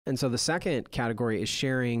And so the second category is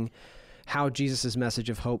sharing how Jesus' message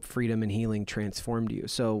of hope, freedom, and healing transformed you.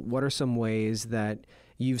 So what are some ways that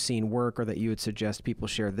you've seen work or that you would suggest people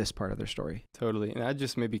share this part of their story? Totally. And I'd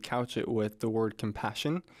just maybe couch it with the word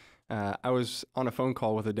compassion. I was on a phone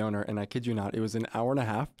call with a donor, and I kid you not, it was an hour and a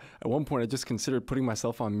half. At one point, I just considered putting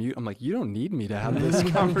myself on mute. I'm like, you don't need me to have this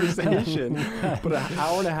conversation. But an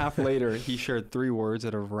hour and a half later, he shared 3 words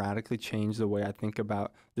that have radically changed the way I think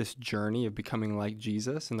about this journey of becoming like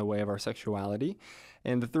Jesus in the way of our sexuality.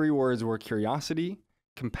 And the 3 words were curiosity,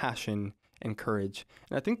 compassion, and courage.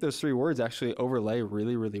 And I think those 3 words actually overlay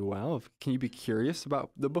really, really well. Can you be curious about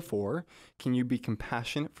the before? Can you be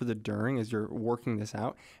compassionate for the during as you're working this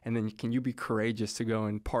out? And then can you be courageous to go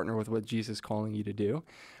and partner with what Jesus is calling you to do?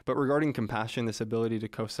 But regarding compassion, this ability to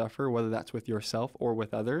co-suffer, whether that's with yourself or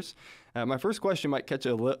with others, my first question might catch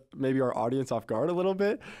maybe our audience off guard a little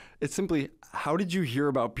bit. It's simply, how did you hear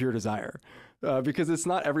about pure desire? Because it's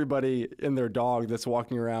not everybody and their dog that's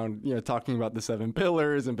walking around, talking about the 7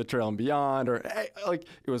 pillars and betrayal and beyond, or hey, like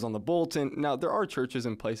it was on the bulletin. Now, there are churches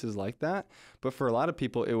and places like that, but for a lot of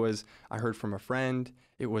people, it was, I heard from a friend.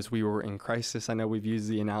 It was, we were in crisis. I know we've used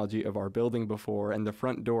the analogy of our building before, and the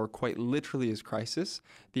front door quite literally is crisis.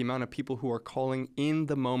 The amount of people who are calling in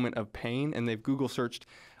the moment of pain, and they've Google searched,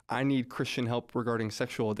 I need Christian help regarding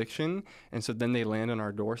sexual addiction. And so then they land on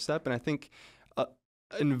our doorstep. And I think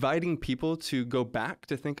inviting people to go back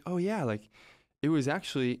to think, oh yeah, like it was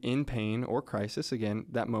actually in pain or crisis, again,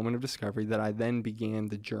 that moment of discovery that I then began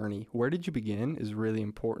the journey. Where did you begin is really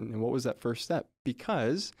important. And what was that first step?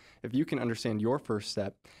 Because if you can understand your first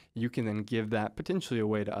step, you can then give that potentially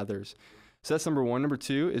away to others. So that's number 1. Number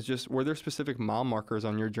 2 is just, were there specific mile markers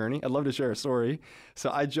on your journey? I'd love to share a story. So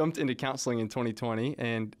I jumped into counseling in 2020,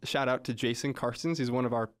 and shout out to Jason Carstens. He's one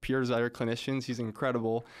of our Pure Desire clinicians. He's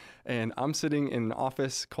incredible. And I'm sitting in an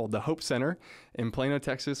office called the Hope Center in Plano,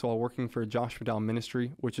 Texas, while working for Josh McDowell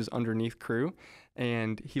Ministry, which is underneath Crew.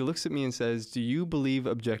 And he looks at me and says, do you believe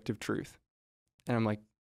objective truth? And I'm like,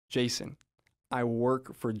 Jason, I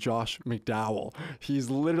work for Josh McDowell. He's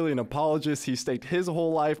literally an apologist. He staked his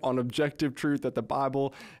whole life on objective truth, that the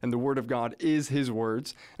Bible and the Word of God is his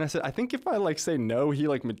words. And I said, I think if I say no, he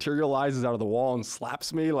materializes out of the wall and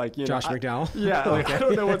slaps me. Josh McDowell? Yeah, I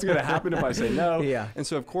don't know what's going to happen if I say no. Yeah. And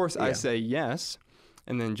so, of course, I say yes.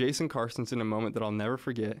 And then Jason Carstens, in a moment that I'll never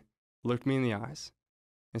forget, looked me in the eyes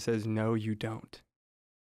and says, no, you don't.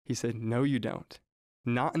 He said, no, you don't.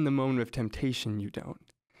 Not in the moment of temptation, you don't.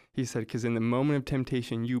 He said, because in the moment of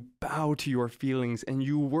temptation, you bow to your feelings and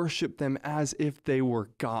you worship them as if they were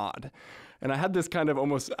God. And I had this kind of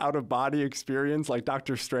almost out-of-body experience, like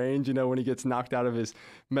Dr. Strange, when he gets knocked out of his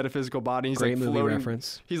metaphysical body. He's Great movie floating,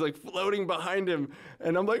 reference. He's floating behind him.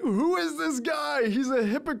 And I'm like, who is this guy? He's a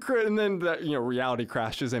hypocrite. And then that, reality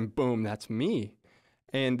crashes and boom, that's me.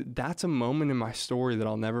 And that's a moment in my story that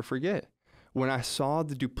I'll never forget. When I saw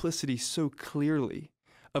the duplicity so clearly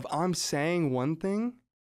of I'm saying one thing,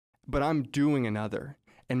 but I'm doing another.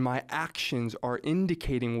 And my actions are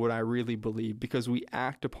indicating what I really believe, because we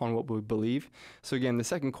act upon what we believe. So again, the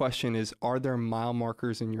second question is, are there mile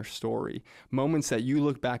markers in your story? Moments that you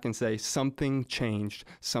look back and say, something changed,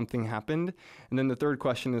 something happened. And then the third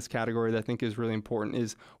question in this category that I think is really important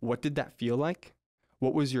is, what did that feel like?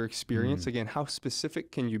 What was your experience? Again, how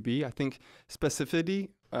specific can you be? I think specificity,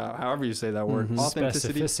 however you say that word,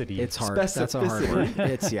 authenticity. Specificity. It's hard. That's a hard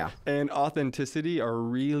word. And authenticity are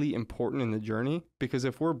really important in the journey, because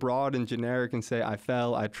if we're broad and generic and say, I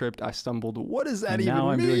fell, I tripped, I stumbled, what does that even mean? Now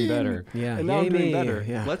I'm doing better. Yeah. And now I'm doing better.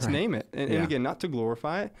 Yeah, Let's name it. And again, not to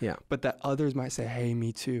glorify it, but that others might say, hey,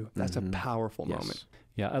 me too. That's a powerful moment.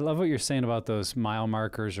 Yeah, I love what you're saying about those mile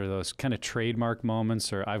markers, or those kind of trademark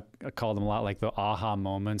moments, or I call them a lot like the aha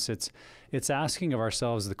moments. It's asking of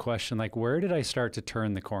ourselves the question, where did I start to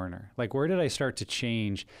turn the corner? Where did I start to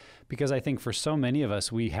change? Because I think for so many of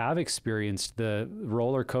us, we have experienced the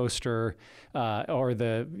roller coaster or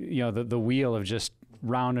the wheel of just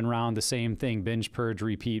round and round the same thing, binge, purge,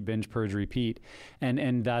 repeat, binge, purge, repeat.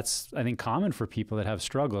 And that's, I think, common for people that have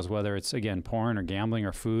struggles, whether it's, again, porn or gambling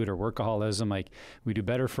or food or workaholism. We do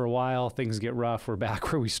better for a while, things get rough, we're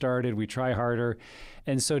back where we started, we try harder.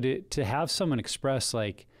 And so to have someone express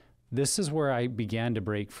this is where I began to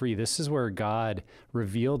break free. This is where God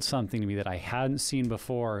revealed something to me that I hadn't seen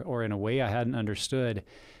before, or in a way I hadn't understood.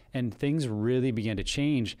 And things really began to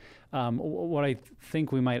change. What I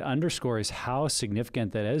think we might underscore is how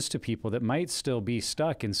significant that is to people that might still be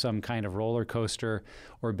stuck in some kind of roller coaster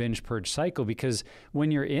or binge purge cycle. Because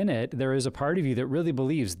when you're in it, there is a part of you that really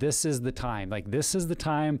believes this is the time. This is the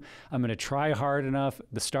time I'm going to try hard enough.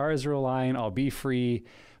 The stars are aligning. I'll be free.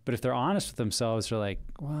 But if they're honest with themselves, they're like,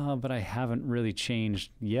 well, but I haven't really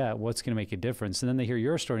changed yet. What's going to make a difference? And then they hear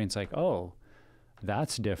your story and it's like, oh,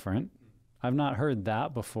 that's different. I've not heard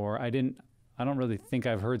that before. I don't really think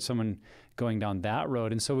I've heard someone going down that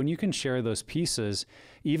road. And so when you can share those pieces,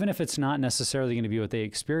 even if it's not necessarily going to be what they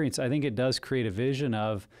experience, I think it does create a vision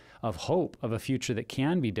of hope, of a future that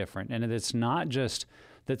can be different. And it's not just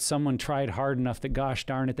that someone tried hard enough that, gosh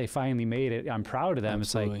darn it, they finally made it. I'm proud of them.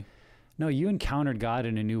 Absolutely. It's like, no, you encountered God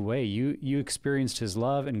in a new way. You experienced his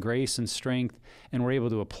love and grace and strength and were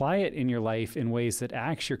able to apply it in your life in ways that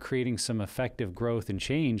actually are creating some effective growth and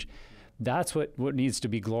change. That's what needs to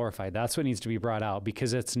be glorified. That's what needs to be brought out,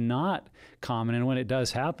 because it's not common. And when it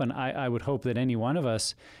does happen, I would hope that any one of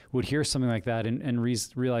us would hear something like that and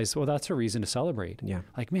realize, well, that's a reason to celebrate. Yeah.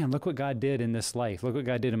 Like, man, look what God did in this life. Look what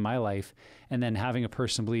God did in my life. And then having a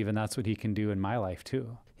person believe, and that's what he can do in my life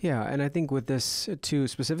too. Yeah, and I think with this too,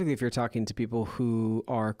 specifically if you're talking to people who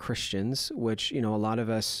are Christians, which, a lot of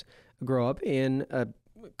us grow up in a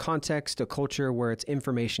context, a culture where it's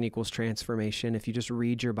information equals transformation. If you just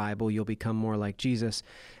read your Bible, you'll become more like Jesus.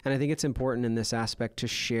 And I think it's important in this aspect to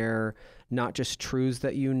share not just truths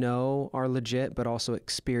that are legit, but also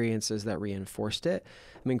experiences that reinforced it.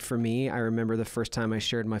 I mean, for me, I remember the first time I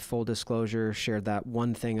shared my full disclosure, shared that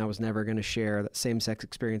one thing I was never going to share, that same-sex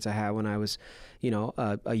experience I had when I was,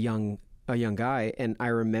 a young guy. And I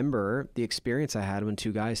remember the experience I had when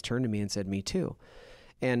two guys turned to me and said, "Me too."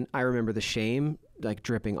 And I remember the shame like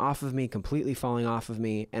dripping off of me, completely falling off of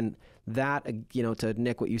me. And that, to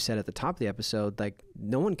Nick, what you said at the top of the episode, like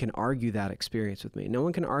no one can argue that experience with me. No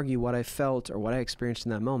one can argue what I felt or what I experienced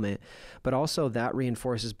in that moment. But also that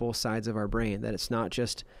reinforces both sides of our brain, that it's not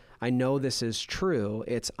just, I know this is true.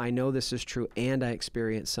 It's, I know this is true and I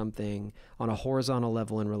experienced something on a horizontal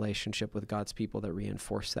level in relationship with God's people that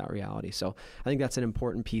reinforce that reality. So I think that's an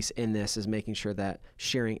important piece in this, is making sure that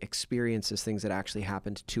sharing experiences, things that actually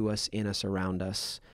happened to us, in us, around us,